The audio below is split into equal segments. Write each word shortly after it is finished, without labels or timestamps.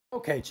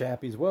Okay,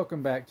 chappies,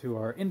 welcome back to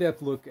our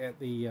in-depth look at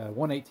the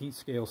 1/18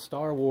 scale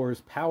Star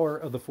Wars Power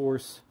of the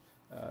Force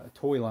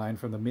toy line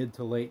from the mid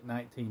to late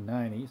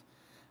 1990s.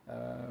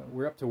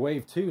 We're up to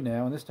wave 2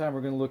 now, and this time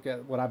we're going to look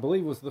at what I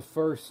believe was the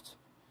first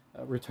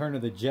Return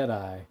of the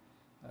Jedi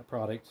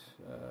product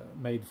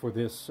made for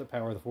this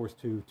Power of the Force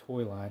 2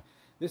 toy line.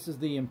 This is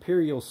the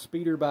Imperial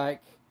Speederbike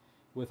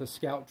with a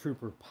Scout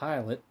Trooper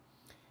pilot,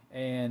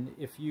 and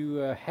if you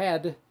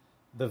had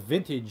the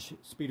vintage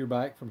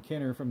Speederbike from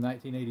Kenner from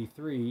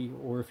 1983,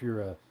 or if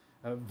you're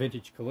a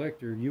vintage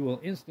collector, you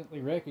will instantly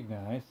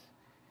recognize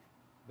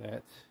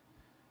that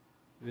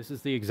this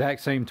is the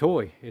exact same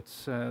toy.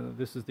 This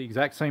is the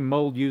exact same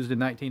mold used in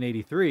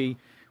 1983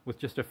 with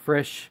just a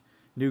fresh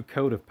new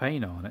coat of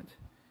paint on it.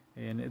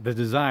 And the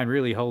design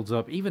really holds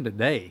up. Even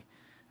today,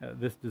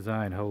 this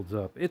design holds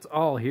up. It's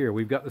all here.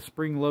 We've got the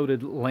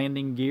spring-loaded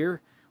landing gear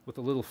with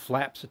the little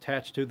flaps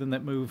attached to them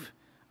that move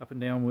up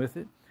and down with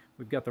it.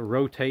 We've got the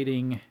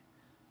rotating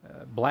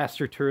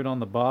blaster turret on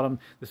the bottom.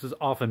 This is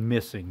often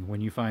missing when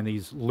you find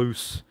these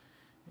loose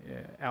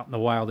out in the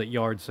wild at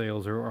yard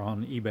sales or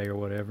on eBay or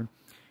whatever.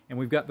 And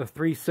we've got the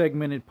 3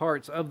 segmented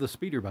parts of the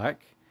Speederbike,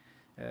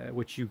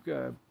 which you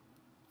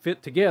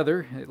fit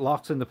together. It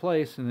locks into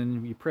place, and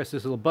then you press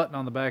this little button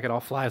on the back, it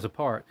all flies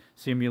apart,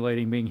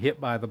 simulating being hit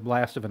by the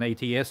blast of an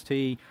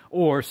AT-ST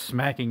or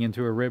smacking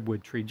into a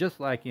redwood tree, just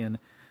like in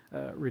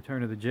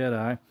Return of the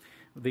Jedi.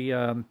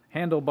 The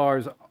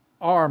handlebars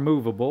are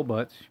movable,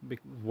 but the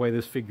way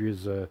this figure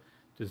is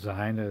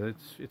designed,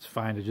 it's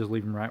fine to just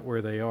leave them right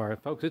where they are.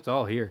 Folks, it's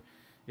all here.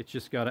 It's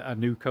just got a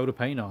new coat of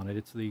paint on it.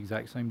 It's the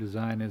exact same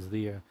design as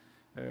the,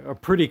 or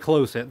pretty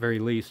close at very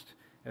least,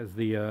 as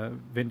the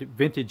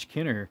vintage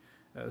Kenner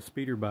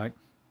Speederbike.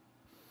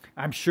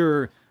 I'm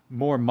sure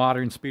more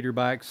modern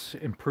Speederbikes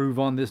improve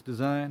on this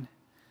design,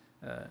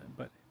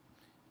 but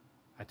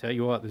I tell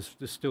you what, this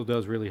still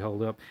does really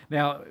hold up.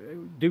 Now,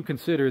 do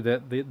consider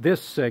that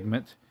this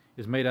segment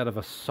is made out of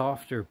a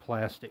softer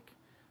plastic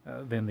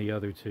than the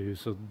other two,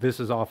 so this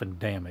is often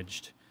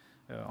damaged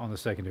on the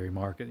secondary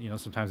market. You know,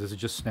 sometimes this is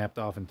just snapped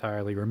off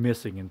entirely or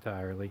missing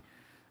entirely,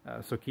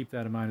 so keep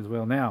that in mind as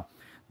well. Now,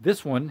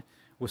 this one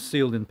was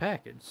sealed in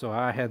package, so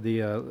I had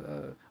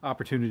the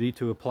opportunity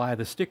to apply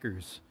the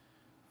stickers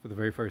for the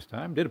very first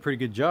time. Did a pretty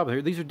good job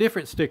there. These are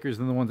different stickers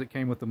than the ones that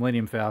came with the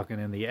Millennium Falcon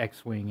and the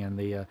X-Wing and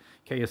the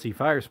KSE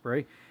Fire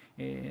Spray.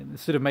 And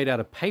instead of made out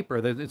of paper,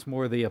 it's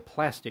more the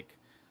plastic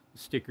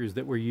stickers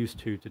that we're used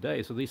to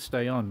today. So these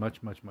stay on much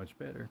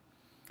better.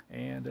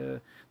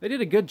 And they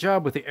did a good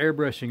job with the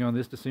airbrushing on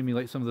this to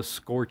simulate some of the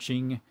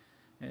scorching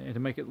and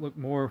to make it look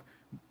more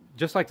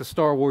just like the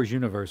Star Wars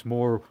universe,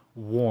 more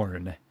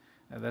worn.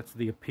 That's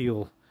the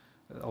appeal.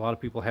 A lot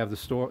of people have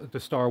the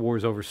Star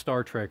Wars over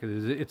Star Trek.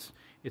 It's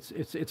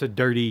a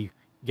dirty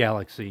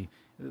galaxy,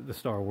 the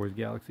Star Wars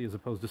galaxy, as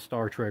opposed to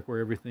Star Trek, where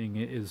everything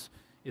is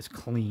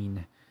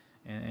clean.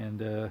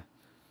 And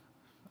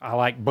I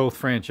like both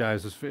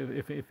franchises,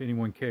 if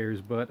anyone cares.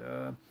 But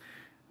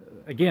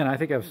again, I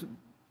think I've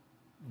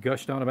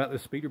gushed on about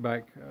this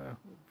Speederbike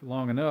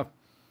long enough.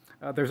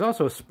 There's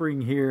also a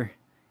spring here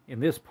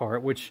in this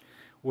part, which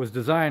was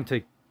designed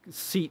to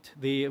seat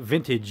the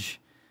vintage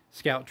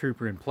Scout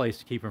Trooper in place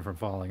to keep him from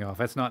falling off.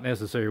 That's not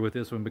necessary with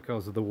this one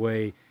because of the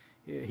way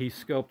he's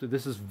sculpted.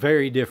 This is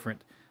very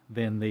different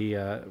than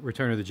the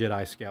Return of the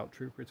Jedi Scout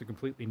Trooper. It's a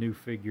completely new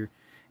figure.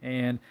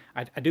 And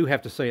I do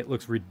have to say it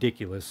looks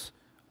ridiculous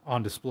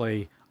on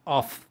display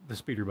off the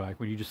Speederbike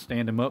when you just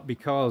stand him up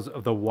because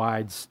of the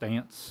wide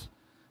stance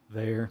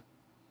there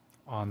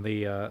on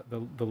the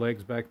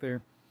legs back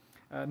there.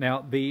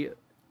 Now, the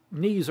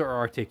knees are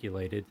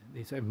articulated.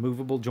 These have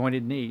movable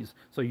jointed knees,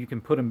 so you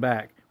can put them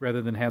back rather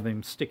than have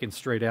them sticking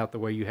straight out the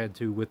way you had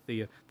to with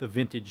the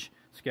vintage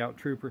Scout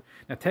Trooper.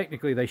 Now,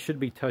 technically, they should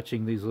be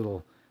touching these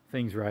little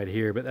things right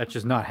here, but that's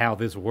just not how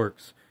this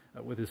works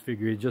with this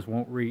figure. It just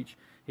won't reach.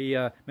 He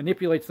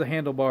manipulates the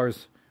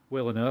handlebars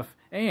well enough,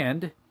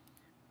 and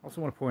I also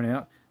want to point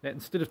out that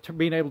instead of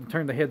being able to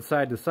turn the head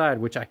side to side,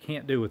 which I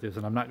can't do with this,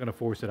 and I'm not going to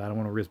force it, I don't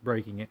want to risk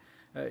breaking it,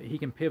 he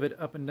can pivot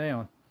up and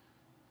down,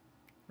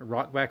 or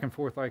rock back and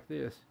forth like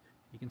this.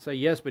 He can say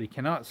yes, but he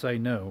cannot say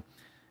no.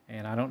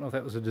 And I don't know if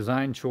that was a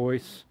design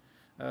choice,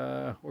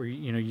 or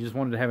you just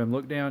wanted to have him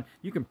look down.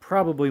 You can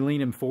probably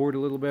lean him forward a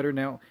little better.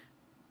 Now,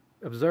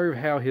 observe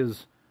how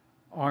his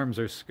arms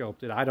are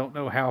sculpted. I don't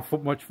know how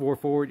much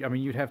forward. I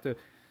mean, you'd have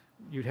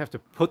to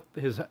put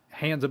his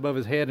hands above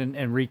his head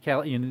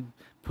and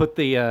put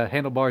the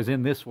handlebars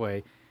in this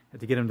way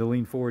to get him to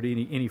lean forward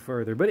any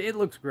further. But it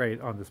looks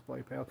great on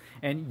display, pal.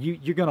 And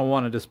you're going to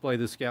want to display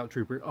the Scout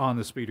Trooper on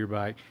the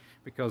Speederbike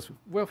because,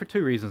 well, for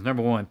 2 reasons.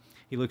 Number one,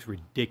 he looks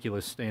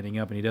ridiculous standing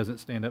up, and he doesn't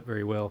stand up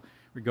very well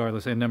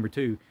regardless. And number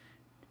two,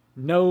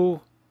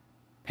 no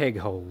peg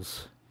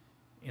holes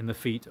in the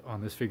feet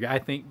on this figure. I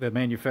think the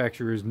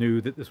manufacturers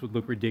knew that this would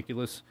look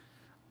ridiculous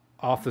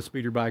off the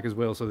Speederbike as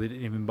well, so they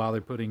didn't even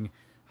bother putting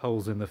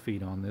holes in the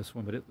feet on this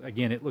one. But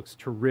again, it looks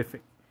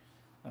terrific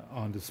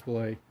on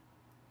display.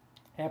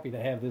 Happy to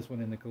have this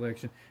one in the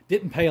collection.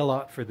 Didn't pay a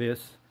lot for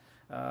this.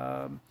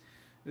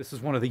 This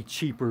is one of the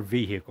cheaper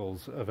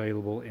vehicles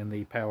available in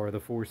the Power of the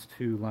Force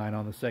 2 line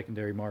on the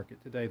secondary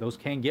market today. Those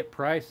can get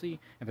pricey,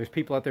 and there's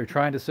people out there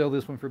trying to sell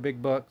this one for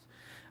big bucks.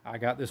 I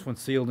got this one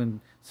sealed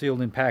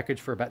and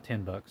packaged for about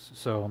 10 bucks.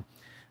 So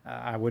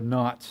I would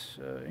not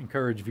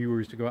encourage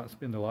viewers to go out and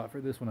spend a lot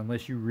for this one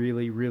unless you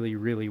really, really,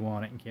 really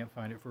want it and can't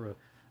find it for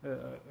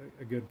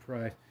a good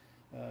price.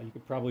 You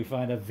could probably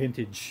find a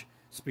vintage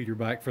speeder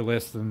bike for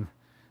less than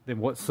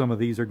what some of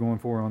these are going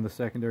for on the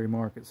secondary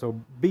market.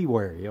 So be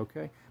wary,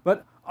 okay?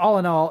 But all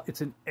in all,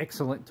 it's an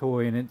excellent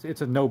toy, and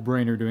it's a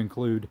no-brainer to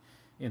include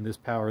in this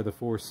Power of the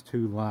Force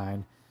 2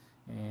 line.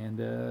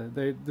 And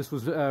this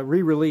was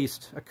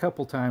re-released a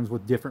couple times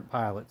with different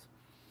pilots.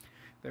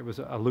 There was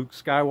a Luke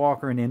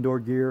Skywalker in indoor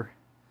gear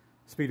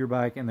speeder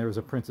bike, and there was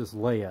a Princess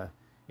Leia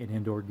in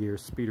indoor gear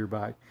speeder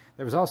bike.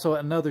 There was also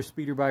another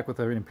speeder bike with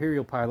an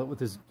Imperial pilot with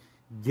his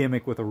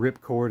gimmick with a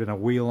ripcord and a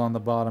wheel on the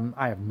bottom.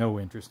 I have no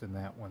interest in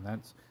that one.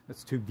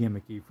 That's too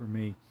gimmicky for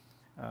me.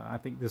 I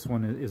think this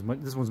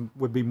one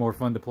would be more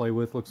fun to play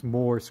with. Looks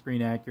more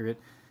screen accurate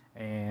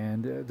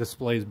and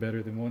displays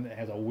better than one that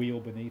has a wheel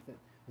beneath it.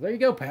 Well, there you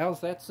go, pals.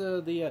 That's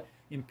the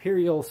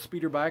Imperial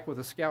speeder bike with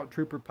a Scout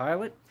Trooper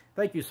pilot.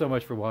 Thank you so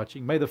much for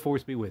watching. May the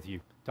Force be with you.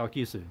 Talk to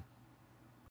you soon.